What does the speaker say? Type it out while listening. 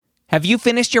Have you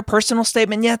finished your personal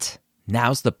statement yet?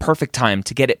 Now's the perfect time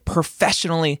to get it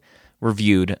professionally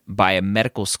reviewed by a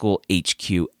medical school HQ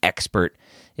expert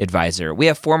advisor. We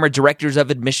have former directors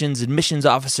of admissions, admissions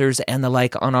officers, and the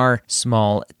like on our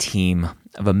small team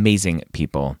of amazing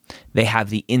people. They have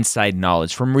the inside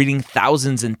knowledge from reading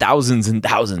thousands and thousands and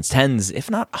thousands, tens, if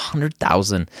not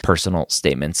 100,000 personal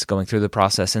statements, going through the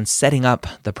process and setting up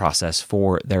the process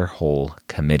for their whole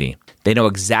committee. They know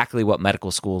exactly what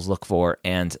medical schools look for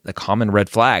and the common red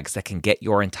flags that can get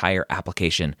your entire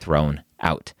application thrown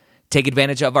out. Take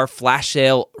advantage of our flash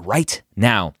sale right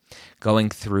now, going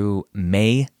through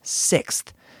May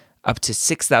 6th, up to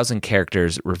 6,000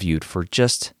 characters reviewed for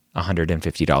just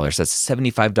 $150. That's a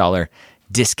 $75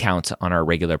 discount on our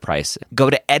regular price. Go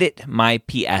to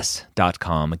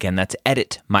editmyps.com. Again, that's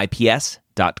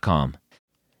editmyps.com.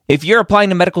 If you're applying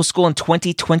to medical school in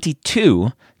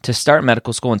 2022 to start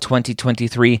medical school in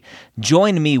 2023,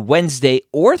 join me Wednesday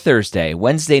or Thursday,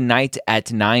 Wednesday night at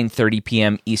 9:30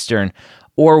 p.m. Eastern,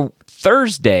 or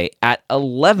Thursday at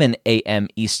 11 a.m.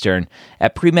 Eastern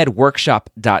at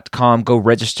premedworkshop.com. Go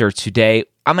register today.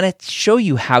 I'm going to show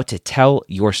you how to tell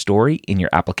your story in your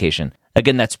application.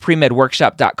 Again, that's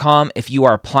premedworkshop.com. If you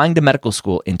are applying to medical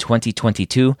school in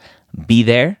 2022, be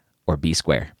there or be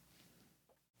square.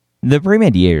 The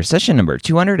Pre-Med Year, session number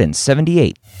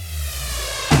 278.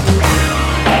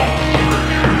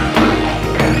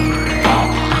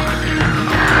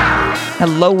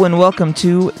 Hello and welcome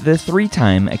to the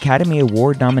 3-time Academy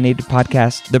Award-nominated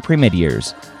podcast, The Pre-Med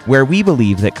Years, where we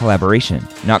believe that collaboration,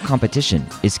 not competition,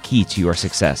 is key to your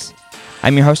success.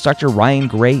 I'm your host, Dr. Ryan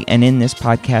Gray, and in this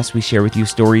podcast, we share with you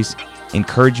stories,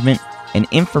 encouragement, and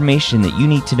information that you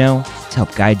need to know to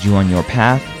help guide you on your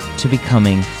path to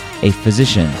becoming a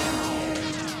physician.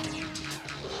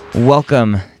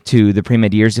 Welcome to the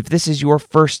Pre-Med Years. If this is your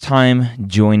first time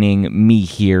joining me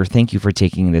here, thank you for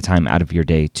taking the time out of your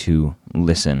day to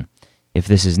listen. If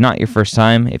this is not your first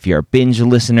time, if you're a binge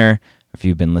listener, if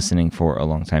you've been listening for a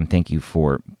long time, thank you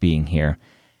for being here.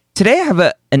 Today I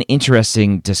have an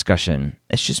interesting discussion.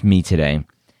 It's just me today.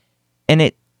 And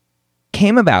it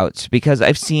came about because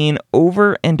I've seen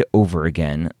over and over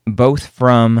again, both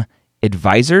from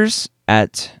advisors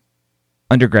at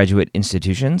undergraduate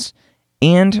institutions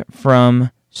and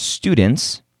from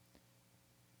students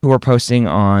who are posting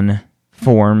on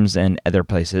forums and other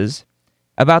places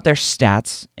about their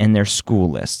stats and their school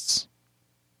lists.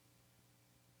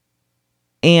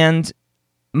 And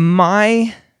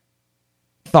my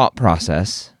thought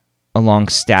process along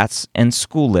stats and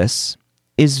school lists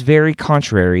is very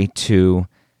contrary to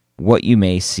what you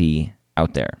may see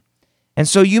out there. And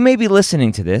so you may be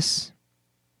listening to this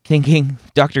thinking,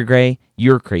 Dr. Gray,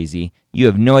 you're crazy. You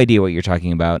have no idea what you're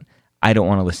talking about. I don't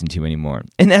want to listen to you anymore.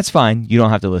 And that's fine. You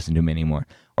don't have to listen to me anymore.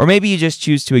 Or maybe you just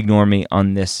choose to ignore me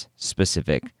on this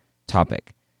specific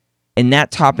topic. And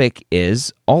that topic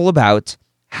is all about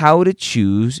how to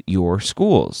choose your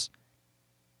schools.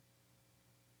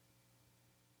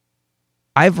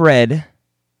 I've read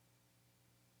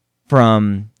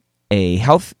from a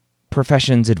health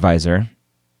professions advisor,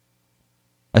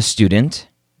 a student,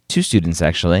 2 students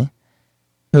actually,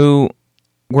 who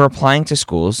were applying to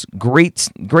schools, great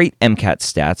MCAT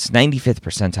stats, 95th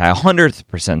percentile, 100th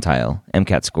percentile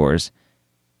MCAT scores,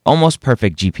 almost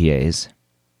perfect GPAs,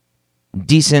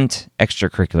 decent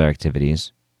extracurricular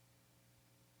activities.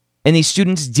 And these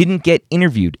students didn't get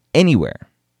interviewed anywhere.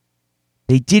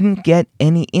 They didn't get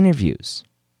any interviews.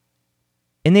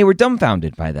 And they were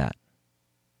dumbfounded by that.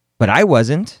 But I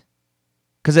wasn't,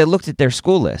 because I looked at their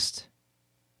school list.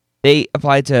 They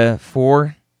applied to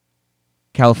 4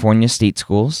 California state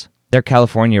schools. They're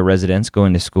California residents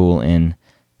going to school in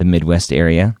the Midwest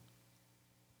area.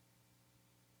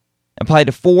 Applied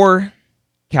to 4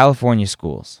 California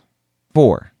schools.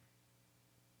 4.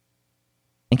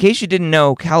 In case you didn't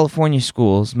know, California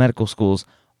schools, medical schools,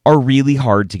 are really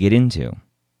hard to get into.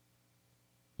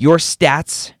 Your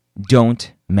stats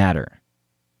don't matter.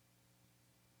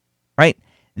 Right?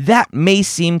 That may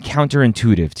seem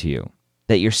counterintuitive to you,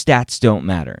 that your stats don't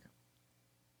matter.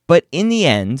 But in the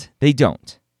end, they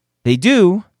don't. They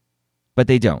do, but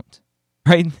they don't.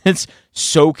 Right? It's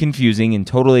so confusing and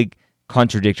totally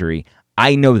contradictory.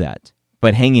 I know that,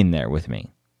 but hang in there with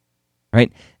me.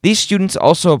 Right? These students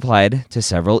also applied to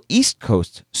several East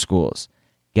Coast schools.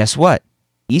 Guess what?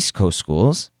 East Coast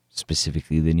schools,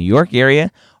 specifically the New York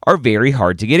area, are very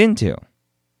hard to get into.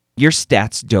 Your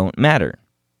stats don't matter.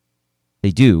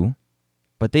 They do,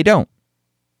 but they don't.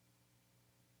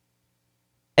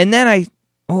 And then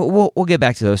we'll get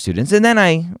back to those students. And then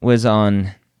I was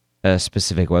on a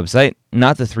specific website,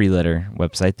 not the 3-letter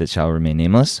website that shall remain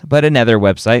nameless, but another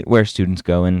website where students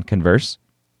go and converse.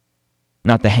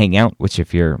 not the Hangout, which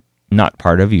if you're not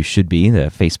part of, you should be,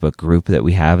 the Facebook group that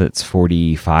we have. It's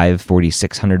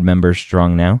 4,600 members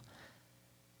strong now.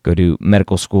 Go to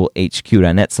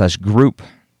medicalschoolhq.net/group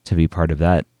to be part of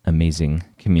that amazing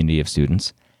community of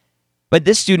students. But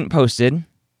this student posted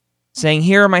saying,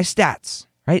 here are my stats,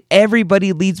 right?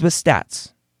 Everybody leads with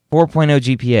stats. 4.0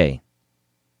 GPA,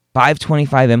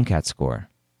 525 MCAT score.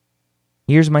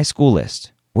 Here's my school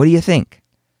list. What do you think?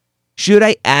 Should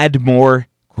I add more,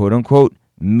 quote unquote,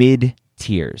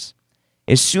 mid-tiers?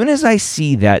 As soon as I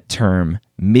see that term,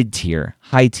 mid-tier,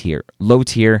 high tier, low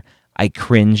tier, I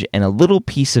cringe and a little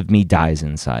piece of me dies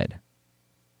inside.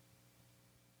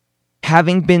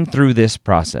 Having been through this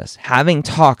process, having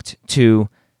talked to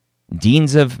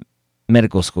deans of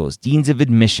medical schools, deans of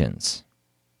admissions,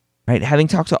 right? Having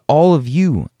talked to all of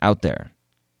you out there,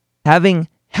 having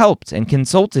helped and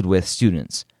consulted with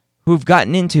students who've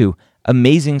gotten into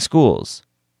amazing schools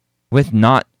with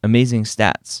not amazing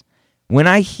stats. When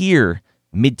I hear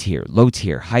mid-tier, low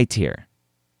tier, high tier,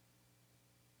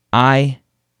 I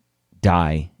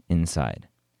die inside.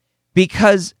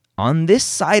 Because on this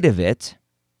side of it,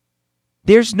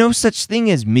 there's no such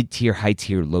thing as mid-tier, high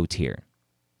tier, low tier.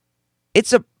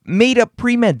 It's a made-up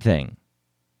pre-med thing.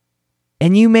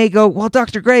 And you may go, well,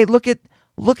 Dr. Gray, look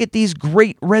at these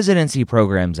great residency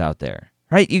programs out there,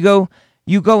 right? You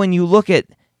go and you look at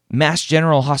Mass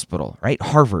General Hospital, right?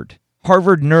 Harvard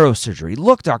Neurosurgery.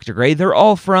 Look, Dr. Gray, they're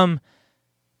all from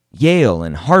Yale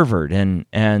and Harvard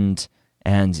and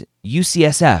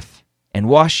UCSF and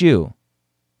WashU.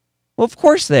 Well, of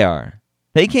course they are.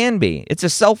 They can be. It's a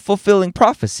self-fulfilling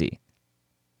prophecy.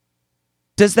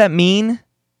 Does that mean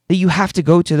that you have to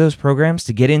go to those programs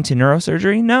to get into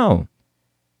neurosurgery? No.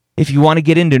 If you want to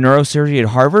get into neurosurgery at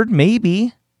Harvard,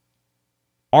 maybe.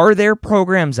 Are there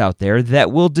programs out there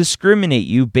that will discriminate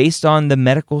you based on the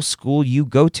medical school you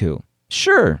go to?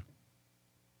 Sure.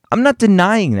 I'm not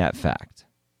denying that fact.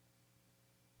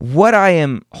 What I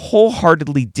am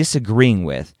wholeheartedly disagreeing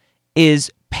with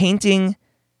is painting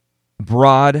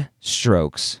broad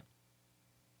strokes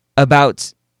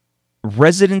about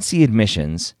residency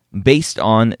admissions based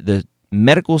on the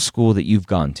medical school that you've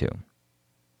gone to.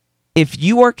 If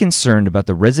you are concerned about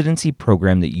the residency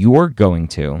program that you are going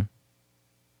to,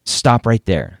 stop right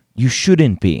there. You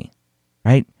shouldn't be,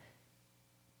 right?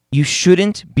 You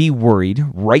shouldn't be worried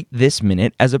right this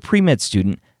minute as a pre-med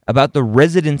student about the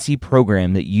residency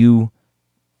program that you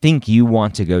think you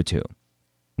want to go to.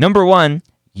 Number one,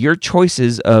 your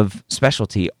choices of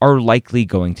specialty are likely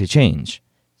going to change.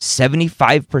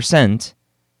 75%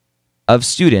 of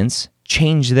students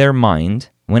change their mind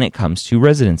when it comes to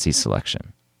residency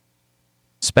selection,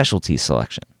 specialty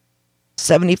selection.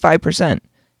 75%,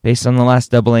 based on the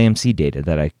last AAMC data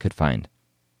that I could find.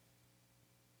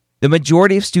 The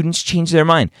majority of students change their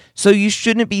mind. So you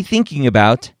shouldn't be thinking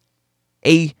about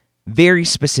a very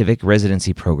specific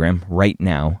residency program right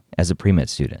now as a pre-med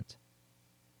student.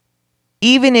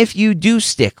 Even if you do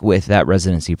stick with that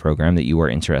residency program that you are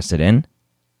interested in,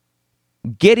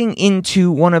 getting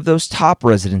into one of those top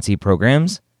residency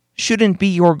programs shouldn't be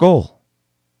your goal.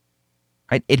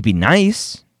 Right? It'd be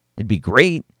nice. It'd be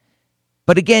great.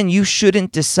 But again, you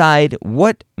shouldn't decide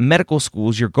what medical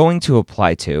schools you're going to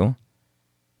apply to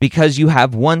because you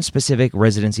have one specific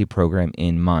residency program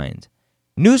in mind.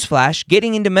 Newsflash,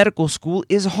 getting into medical school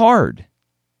is hard.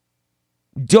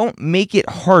 Don't make it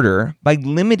harder by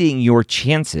limiting your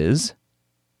chances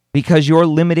because you're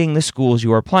limiting the schools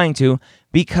you are applying to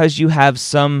because you have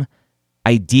some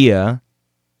idea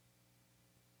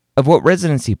of what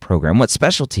residency program, what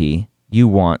specialty you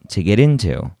want to get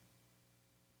into.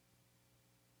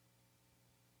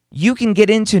 You can get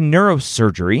into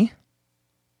neurosurgery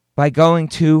by going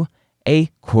to a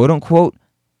quote-unquote,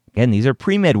 again, these are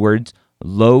pre-med words,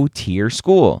 low-tier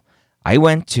school. I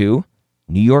went to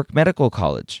New York Medical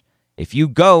College. If you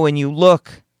go and you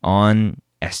look on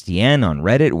SDN, on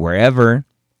Reddit, wherever,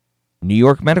 New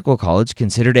York Medical College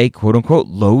considered a quote-unquote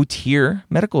low-tier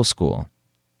medical school.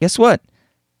 Guess what?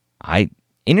 I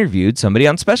interviewed somebody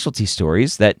on Specialty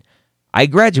Stories that I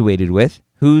graduated with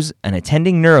who's an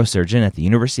attending neurosurgeon at the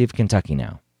University of Kentucky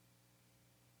now.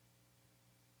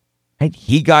 Right?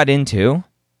 He got into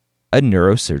a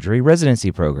neurosurgery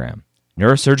residency program.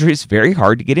 Neurosurgery is very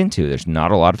hard to get into. There's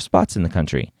not a lot of spots in the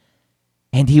country.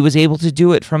 And he was able to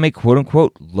do it from a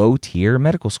quote-unquote low-tier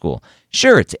medical school.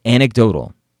 Sure, it's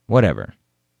anecdotal. Whatever.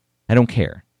 I don't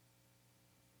care.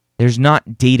 There's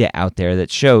not data out there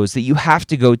that shows that you have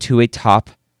to go to a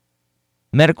top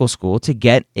medical school to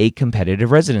get a competitive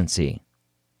residency.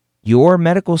 Your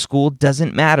medical school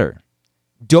doesn't matter.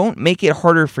 Don't make it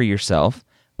harder for yourself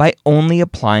by only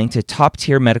applying to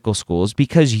top-tier medical schools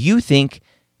because you think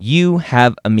You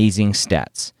have amazing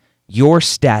stats. Your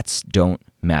stats don't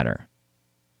matter.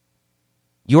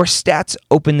 Your stats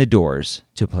open the doors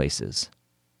to places.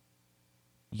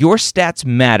 Your stats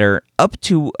matter up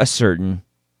to a certain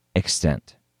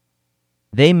extent.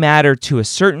 They matter to a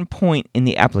certain point in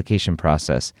the application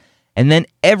process, and then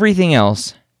everything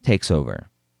else takes over.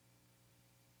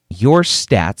 Your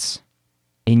stats,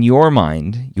 in your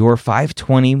mind, your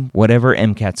 520 whatever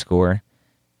MCAT score,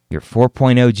 your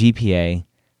 4.0 GPA,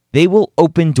 they will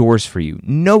open doors for you,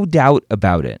 no doubt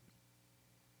about it.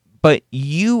 But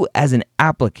you as an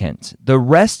applicant, the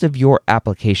rest of your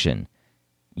application,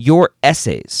 your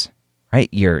essays, right?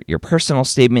 Your personal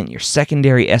statement, your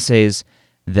secondary essays,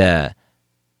 the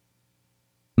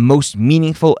most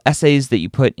meaningful essays that you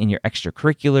put in your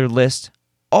extracurricular list,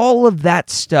 all of that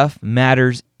stuff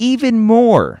matters even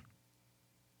more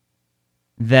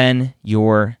than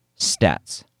your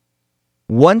stats.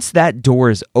 Once that door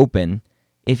is open,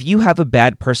 if you have a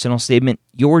bad personal statement,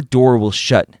 your door will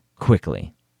shut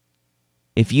quickly.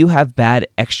 If you have bad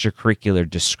extracurricular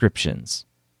descriptions,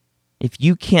 if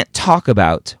you can't talk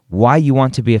about why you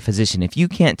want to be a physician, if you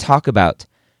can't talk about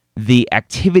the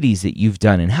activities that you've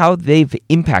done and how they've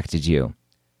impacted you,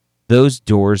 those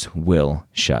doors will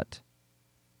shut.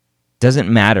 Doesn't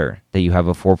matter that you have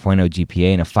a 4.0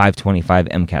 GPA and a 525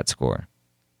 MCAT score.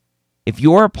 If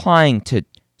you're applying to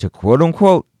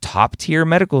quote-unquote top-tier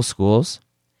medical schools,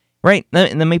 right?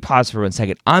 Let me pause for 1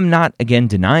 second. I'm not, again,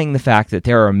 denying the fact that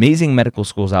there are amazing medical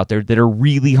schools out there that are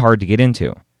really hard to get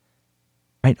into.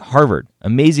 Right? Harvard,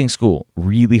 amazing school,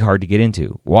 really hard to get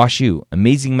into. WashU,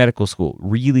 amazing medical school,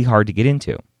 really hard to get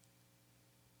into.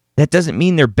 That doesn't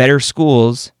mean they're better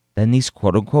schools than these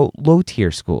quote-unquote low-tier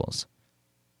schools.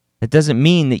 That doesn't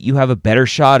mean that you have a better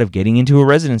shot of getting into a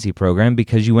residency program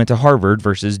because you went to Harvard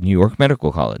versus New York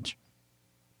Medical College.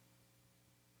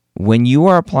 When you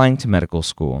are applying to medical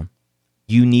school,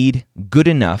 you need good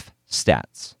enough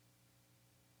stats.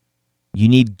 You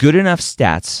need good enough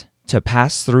stats to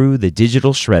pass through the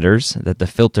digital shredders that the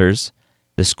filters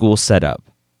the school set up.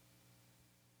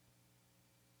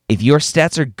 If your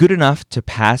stats are good enough to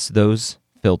pass those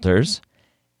filters,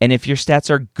 and if your stats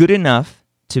are good enough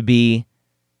to be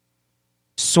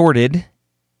sorted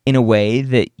in a way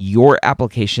that your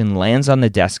application lands on the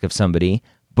desk of somebody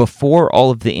before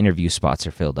all of the interview spots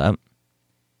are filled up,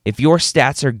 if your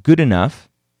stats are good enough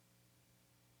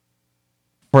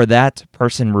for that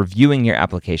person reviewing your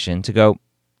application to go,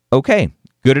 okay,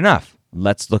 good enough,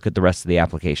 let's look at the rest of the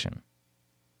application.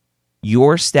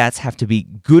 Your stats have to be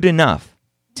good enough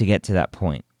to get to that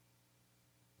point.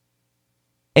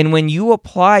 And when you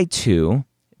apply to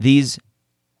these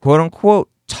quote-unquote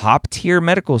top-tier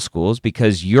medical schools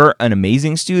because you're an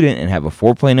amazing student and have a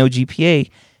 4.0 GPA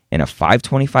and a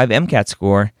 525 MCAT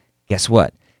score, guess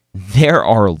what? There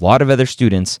are a lot of other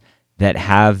students that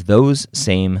have those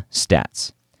same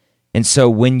stats. And so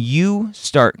when you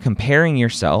start comparing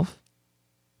yourself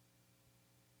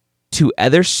to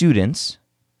other students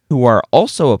who are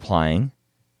also applying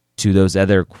to those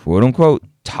other quote-unquote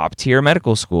top-tier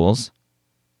medical schools,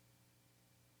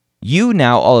 you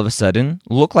now all of a sudden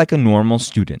look like a normal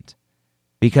student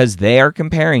because they are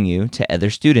comparing you to other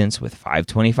students with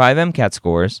 525 MCAT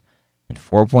scores and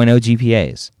 4.0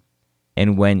 GPAs.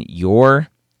 And when your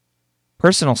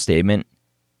personal statement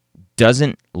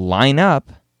doesn't line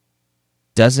up,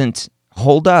 doesn't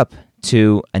hold up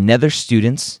to another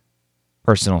student's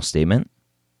personal statement,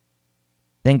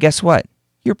 then guess what?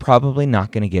 You're probably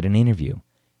not going to get an interview,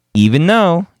 even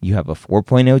though you have a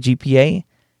 4.0 GPA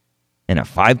and a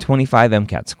 525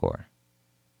 MCAT score.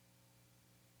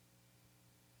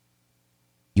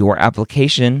 Your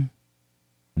application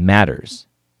matters.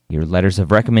 Your letters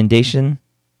of recommendation,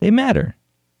 they matter.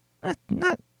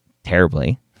 Not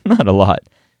terribly, not a lot.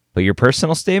 But your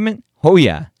personal statement, oh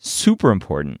yeah, super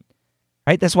important.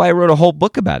 Right? That's why I wrote a whole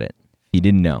book about it, if you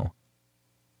didn't know.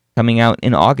 Coming out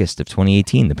in August of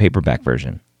 2018, the paperback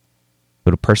version.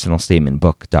 Go to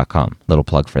personalstatementbook.com. Little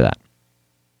plug for that.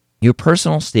 Your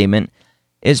personal statement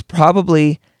is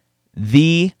probably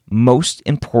the most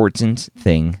important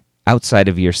thing outside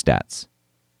of your stats,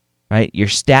 right? Your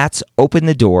stats open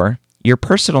the door. Your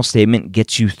personal statement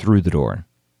gets you through the door.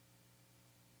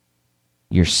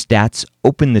 Your stats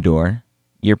open the door.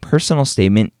 Your personal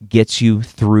statement gets you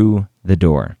through the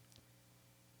door.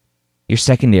 Your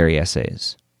secondary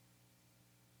essays,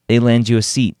 they land you a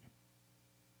seat,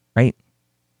 right?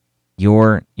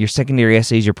 Your secondary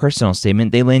essays, your personal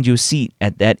statement, they land you a seat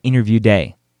at that interview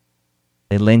day.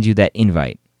 They land you that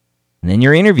invite. And then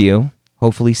your interview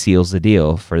hopefully seals the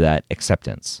deal for that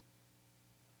acceptance.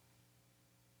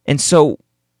 And so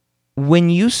when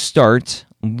you start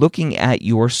looking at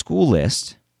your school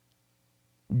list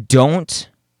Don't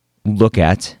look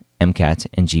at MCAT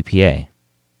and GPA.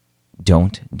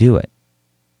 Don't do it.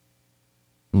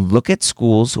 Look at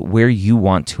schools where you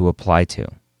want to apply to.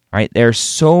 Right? There's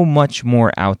so much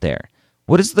more out there.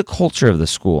 What is the culture of the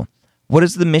school? What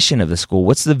is the mission of the school?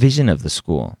 What's the vision of the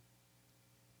school?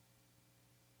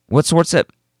 What sorts of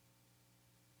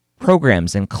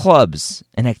programs and clubs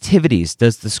and activities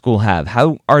does the school have?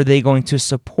 How are they going to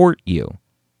support you?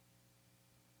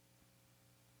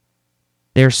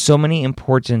 There's so many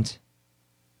important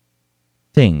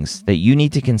things that you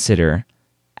need to consider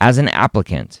as an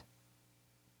applicant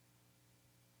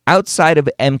outside of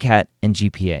MCAT and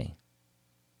GPA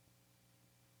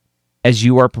as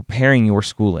you are preparing your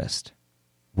school list.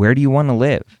 Where do you want to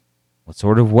live? What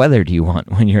sort of weather do you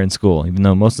want when you're in school, even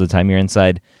though most of the time you're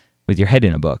inside with your head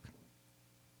in a book?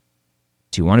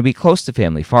 Do you want to be close to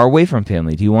family, far away from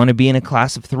family? Do you want to be in a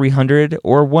class of 300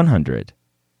 or 100?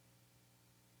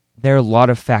 There are a lot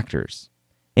of factors.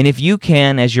 And if you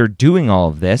can, as you're doing all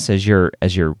of this, as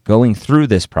you're going through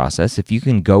this process, if you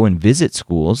can go and visit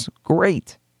schools,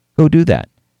 great. Go do that.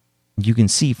 You can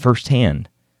see firsthand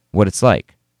what it's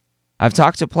like. I've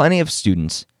talked to plenty of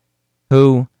students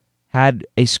who had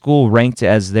a school ranked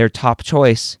as their top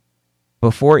choice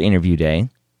before interview day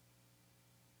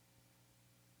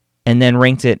and then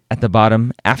ranked it at the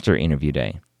bottom after interview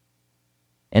day.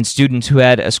 And students who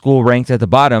had a school ranked at the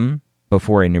bottom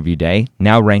before interview day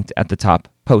now ranked at the top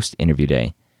post-interview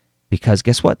day. Because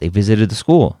guess what? They visited the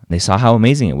school. They saw how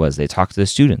amazing it was. They talked to the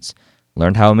students,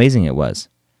 learned how amazing it was.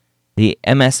 The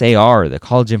MSAR, the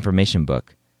College Information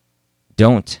Book,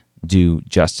 don't do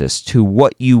justice to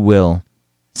what you will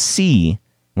see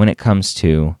when it comes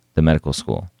to the medical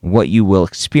school, what you will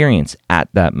experience at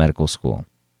that medical school.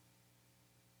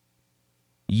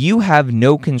 You have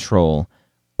no control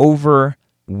over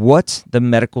what the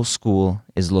medical school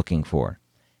is looking for.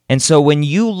 And so when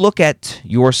you look at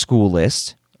your school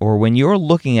list, or when you're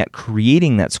looking at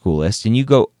creating that school list and you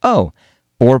go, oh,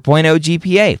 4.0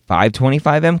 GPA,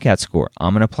 525 MCAT score,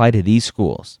 I'm going to apply to these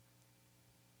schools.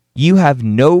 You have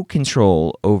no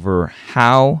control over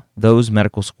how those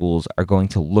medical schools are going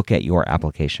to look at your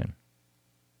application.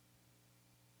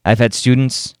 I've had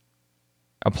students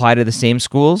apply to the same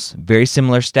schools, very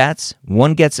similar stats.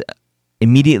 One gets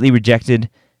immediately rejected,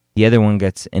 the other one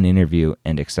gets an interview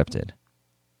and accepted.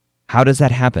 How does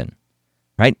that happen?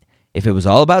 Right? If it was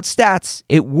all about stats,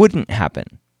 it wouldn't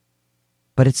happen.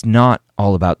 But it's not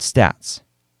all about stats.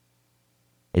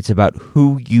 It's about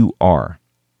who you are.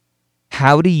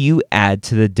 How do you add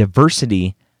to the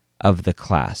diversity of the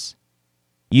class?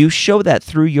 You show that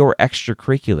through your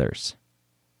extracurriculars.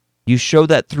 You show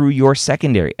that through your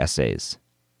secondary essays.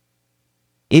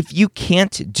 If you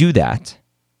can't do that,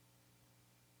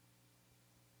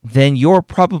 then you're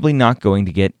probably not going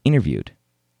to get interviewed.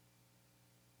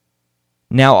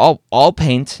 Now, I'll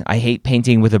paint. I hate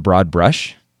painting with a broad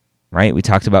brush, right? We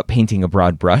talked about painting a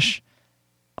broad brush.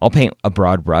 I'll paint a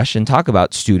broad brush and talk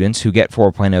about students who get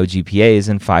 4.0 GPAs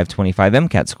and 525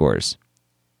 MCAT scores,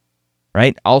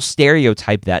 right? I'll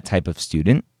stereotype that type of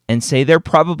student and say they're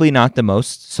probably not the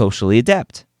most socially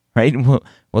adept, right?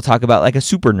 We'll talk about like a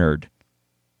super nerd.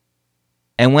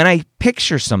 And when I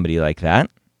picture somebody like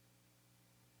that,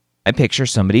 I picture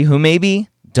somebody who maybe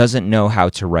doesn't know how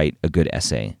to write a good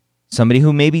essay. Somebody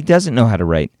who maybe doesn't know how to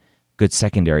write good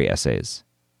secondary essays,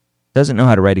 doesn't know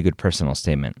how to write a good personal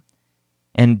statement,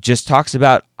 and just talks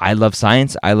about, I love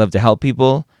science, I love to help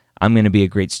people, I'm going to be a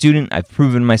great student, I've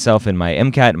proven myself in my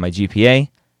MCAT and my GPA,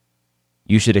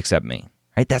 you should accept me.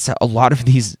 Right? That's a lot of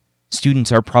these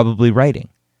students are probably writing.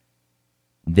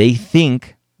 They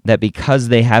think that because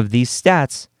they have these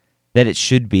stats, that it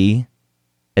should be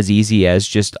as easy as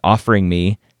just offering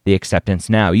me the acceptance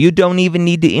now. You don't even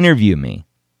need to interview me.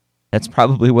 That's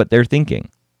probably what they're thinking.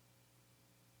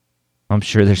 I'm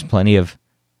sure there's plenty of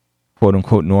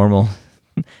quote-unquote normal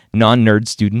non-nerd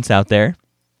students out there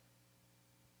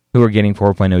who are getting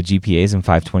 4.0 GPAs and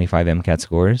 525 MCAT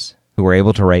scores, who are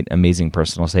able to write amazing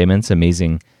personal statements,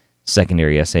 amazing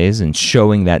secondary essays, and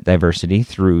showing that diversity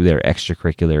through their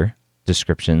extracurricular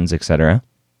descriptions, etc.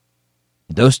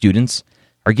 Those students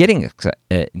are getting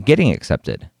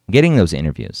accepted, getting those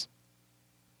interviews.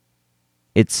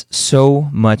 It's so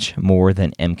much more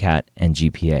than MCAT and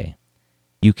GPA.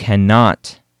 You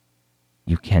cannot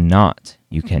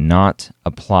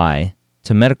apply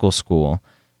to medical school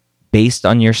based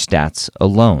on your stats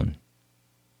alone.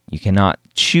 You cannot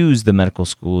choose the medical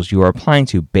schools you are applying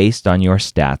to based on your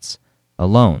stats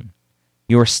alone.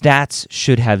 Your stats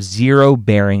should have zero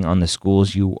bearing on the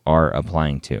schools you are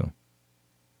applying to.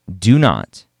 Do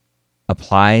not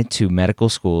apply to medical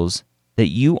schools that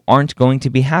you aren't going to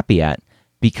be happy at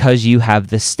because you have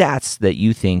the stats that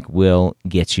you think will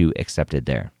get you accepted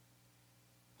there.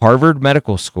 Harvard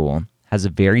Medical School has a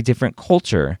very different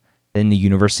culture than the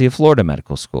University of Florida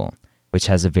Medical School, which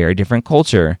has a very different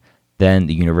culture than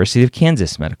the University of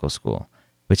Kansas Medical School,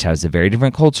 which has a very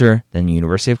different culture than the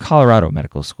University of Colorado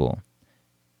Medical School.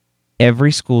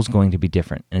 Every school is going to be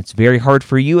different, and it's very hard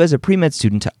for you as a pre-med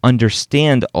student to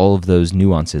understand all of those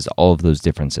nuances, all of those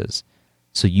differences.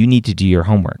 So you need to do your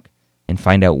homework and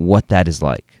find out what that is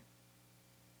like.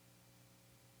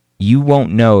 You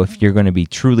won't know if you're going to be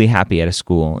truly happy at a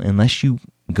school unless you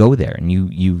go there and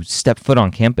you step foot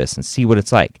on campus and see what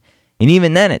it's like. And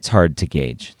even then, it's hard to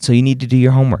gauge. So you need to do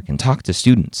your homework and talk to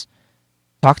students,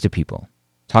 talk to people,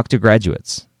 talk to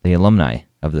graduates, the alumni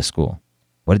of the school.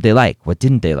 What did they like? What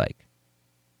didn't they like?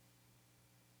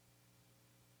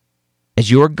 As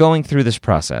you're going through this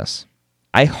process,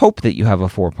 I hope that you have a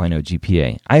 4.0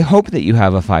 GPA. I hope that you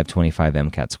have a 525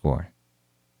 MCAT score.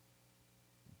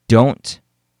 Don't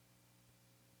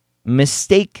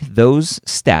mistake those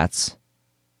stats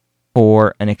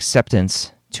for an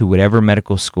acceptance to whatever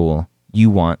medical school you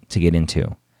want to get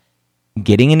into.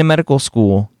 Getting into medical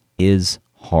school is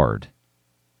hard.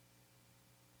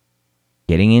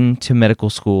 Getting into medical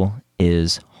school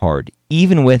is hard,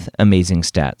 even with amazing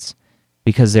stats,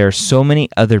 because there are so many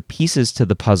other pieces to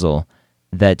the puzzle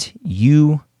that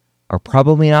you are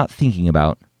probably not thinking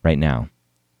about right now.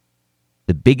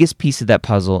 The biggest piece of that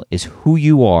puzzle is who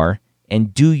you are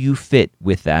and do you fit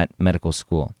with that medical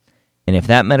school. And if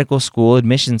that medical school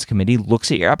admissions committee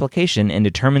looks at your application and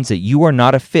determines that you are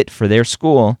not a fit for their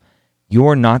school,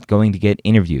 you're not going to get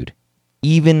interviewed,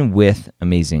 even with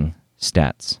amazing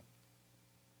stats.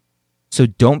 So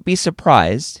don't be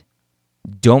surprised,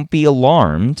 don't be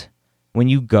alarmed when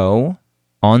you go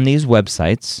on these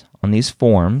websites, on these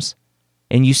forums,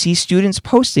 and you see students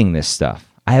posting this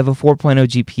stuff. I have a 4.0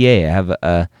 GPA, I have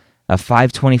a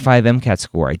 525 MCAT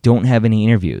score, I don't have any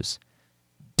interviews.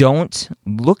 Don't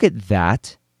look at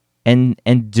that and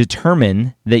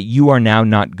determine that you are now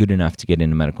not good enough to get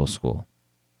into medical school.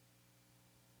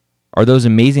 Are those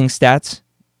amazing stats?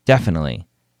 Definitely.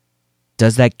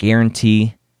 Does that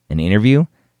guarantee an interview?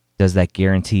 Does that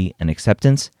guarantee an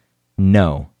acceptance?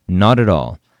 No, not at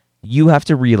all. You have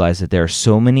to realize that there are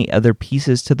so many other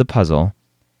pieces to the puzzle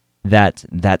that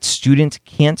that student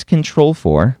can't control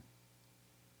for,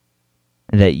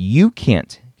 that you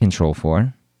can't control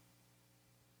for,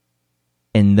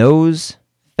 and those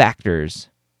factors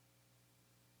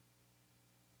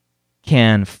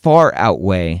can far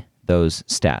outweigh those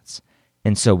stats.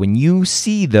 And so when you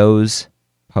see those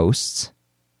posts,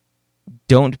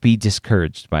 don't be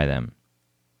discouraged by them.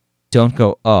 Don't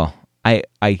go, oh, I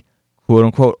quote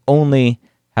unquote only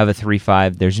have a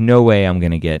 3.5. There's no way I'm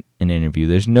going to get an interview.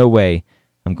 There's no way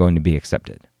I'm going to be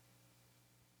accepted.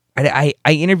 I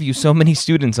interview so many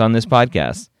students on this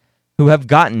podcast who have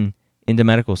gotten into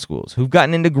medical schools, who've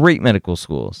gotten into great medical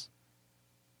schools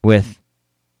with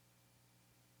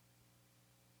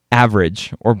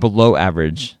average or below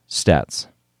average stats.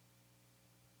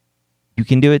 You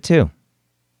can do it too.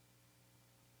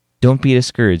 Don't be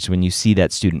discouraged when you see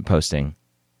that student posting.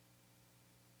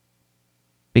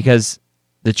 Because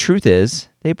the truth is,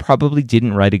 they probably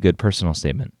didn't write a good personal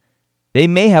statement. They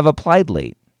may have applied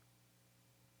late.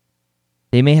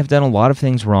 They may have done a lot of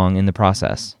things wrong in the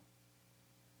process.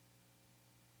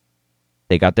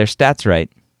 They got their stats right,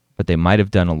 but they might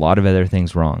have done a lot of other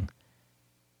things wrong.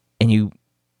 And you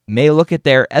may look at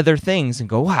their other things and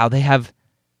go, wow, they have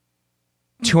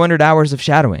 200 hours of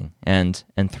shadowing and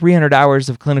 300 hours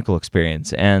of clinical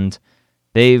experience, and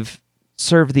they've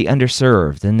served the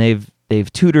underserved, and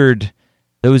they've tutored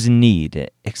those in need,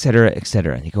 et cetera, et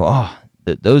cetera. And you go, oh,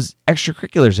 those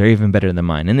extracurriculars are even better than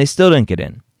mine, and they still didn't get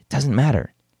in. It doesn't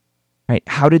matter, right?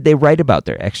 How did they write about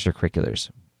their extracurriculars?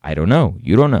 I don't know.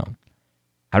 You don't know.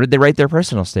 How did they write their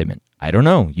personal statement? I don't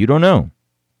know. You don't know.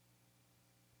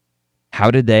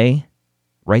 How did they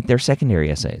write their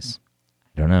secondary essays?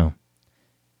 I don't know.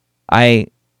 I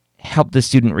helped a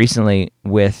student recently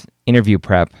with interview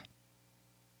prep,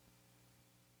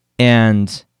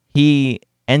 and he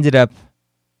ended up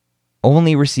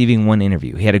only receiving one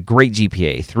interview. He had a great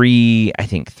GPA,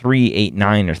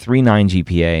 3.89 or 3.9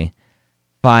 GPA,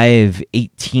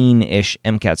 518-ish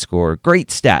MCAT score, great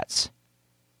stats.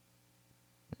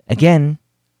 Again,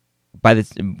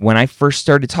 when I first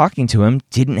started talking to him,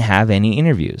 didn't have any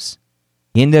interviews.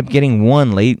 He ended up getting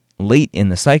one late in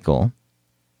the cycle,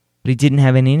 but he didn't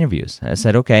have any interviews. I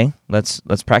said, okay, let's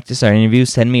practice our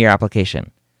interviews. Send me your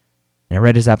application. And I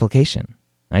read his application.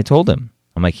 I told him,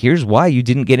 I'm like, here's why you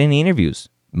didn't get any interviews.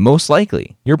 Most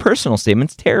likely, your personal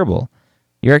statement's terrible.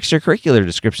 Your extracurricular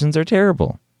descriptions are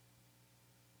terrible.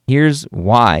 here's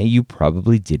why you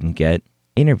probably didn't get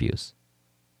interviews.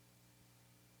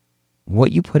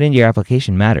 What you put into your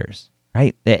application matters,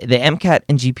 right? The MCAT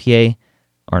and GPA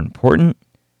are important,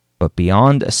 but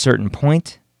beyond a certain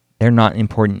point, they're not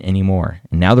important anymore.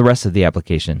 And now the rest of the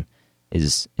application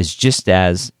is just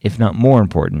as, if not more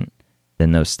important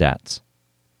than those stats.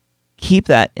 Keep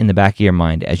that in the back of your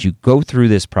mind as you go through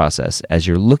this process, as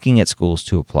you're looking at schools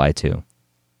to apply to.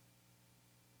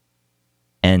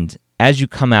 And as you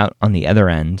come out on the other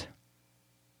end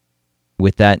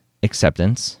with that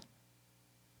acceptance,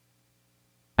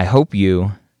 I hope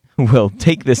you will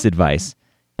take this advice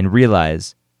and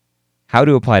realize how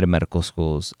to apply to medical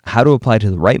schools, how to apply to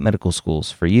the right medical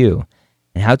schools for you,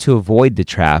 and how to avoid the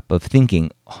trap of thinking,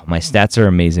 oh, my stats are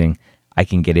amazing, I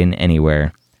can get in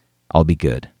anywhere, I'll be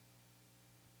good.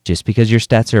 Just because your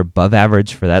stats are above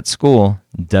average for that school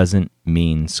doesn't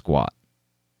mean squat.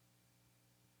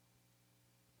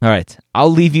 All right,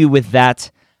 I'll leave you with that.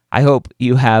 I hope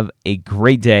you have a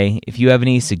great day. If you have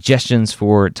any suggestions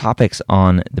for topics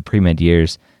on the pre-med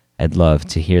years, I'd love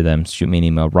to hear them. Shoot me an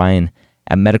email,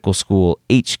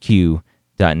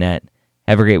 ryan@medicalschoolhq.net.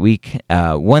 Have a great week.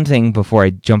 One thing before I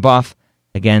jump off,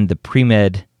 again, the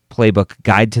pre-med playbook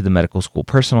guide to the medical school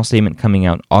personal statement coming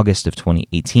out August of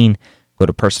 2018. Go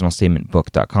to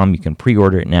personalstatementbook.com. You can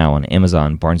pre-order it now on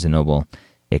Amazon, Barnes & Noble,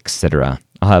 etc.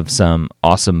 I'll have some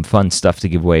awesome, fun stuff to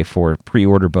give away for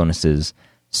pre-order bonuses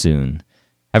soon.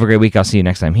 Have a great week. I'll see you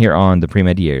next time here on the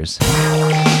Pre-Med Years.